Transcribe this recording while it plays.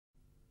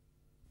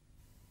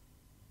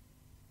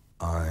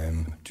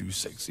too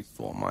sexy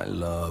for my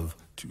love,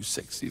 too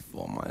sexy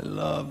for my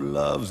love,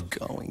 love's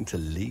going to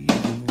leave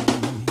me.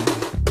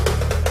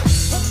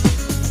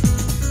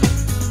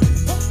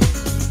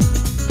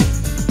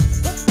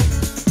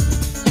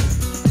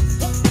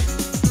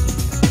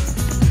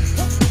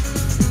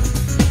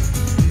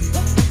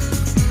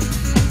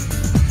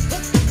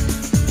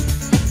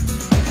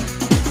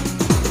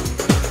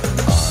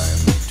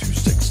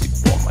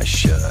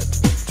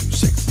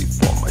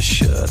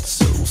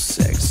 So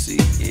sexy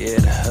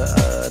it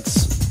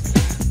hurts,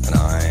 and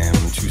I'm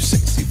too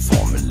sexy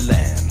for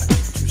Milan,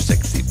 too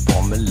sexy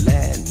for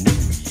Milan,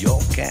 New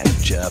York and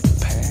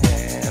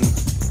Japan.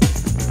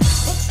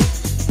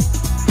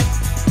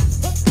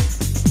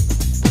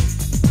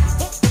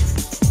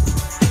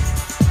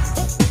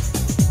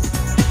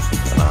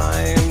 And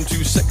I'm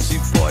too sexy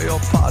for your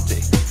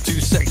party,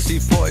 too sexy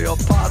for your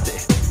party,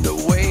 no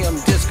way I'm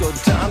disco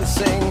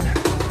dancing.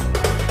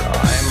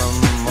 I'm a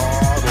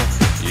model,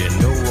 you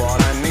know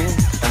what I mean,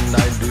 and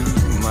I do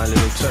my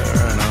little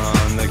turn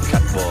on the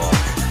catwalk.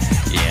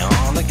 Yeah,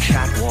 on the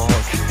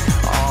catwalk,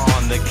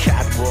 on the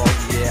catwalk.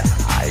 Yeah,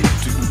 I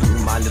do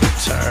my little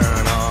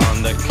turn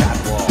on the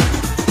catwalk.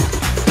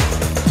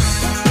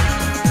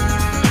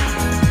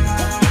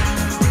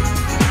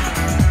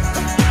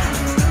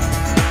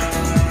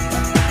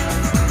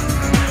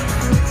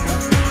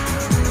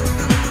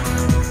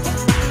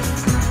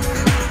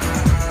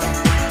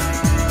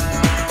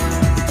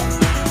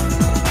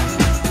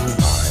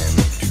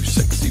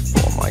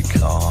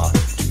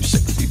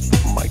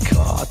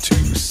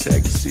 Too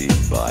sexy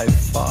by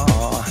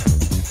far,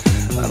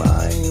 and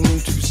I'm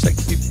too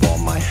sexy for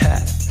my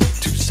hat,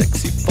 too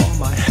sexy for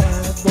my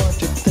hat. What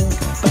you think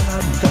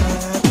about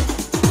that?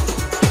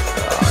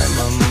 I'm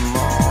a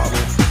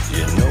model,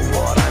 you know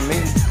what I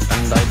mean,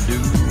 and I do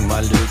my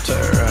little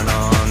turn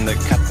on the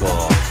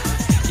catwalk.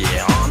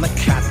 Yeah, on the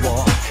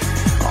catwalk,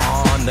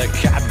 on the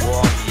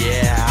catwalk.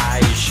 Yeah,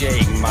 I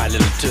shake my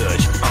little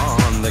tush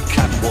on the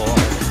catwalk.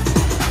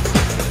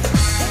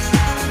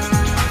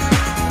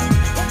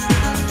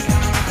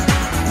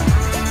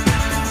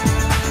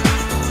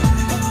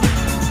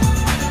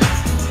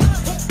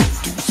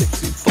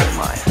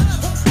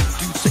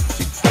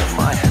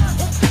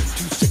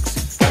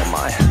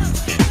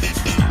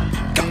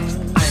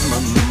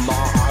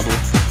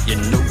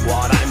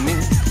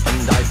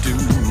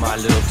 My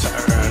little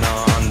turn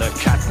on the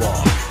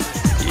catwalk.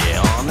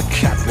 Yeah, on the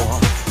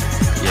catwalk.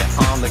 Yeah,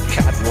 on the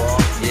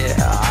catwalk. Yeah,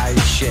 I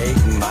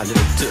shake my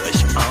little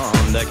tush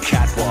on the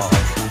catwalk.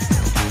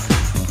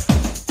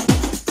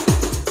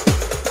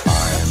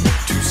 I'm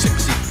too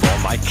sexy for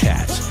my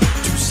cat,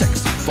 too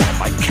sexy for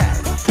my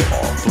cat.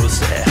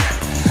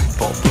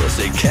 Poor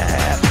pussy cat.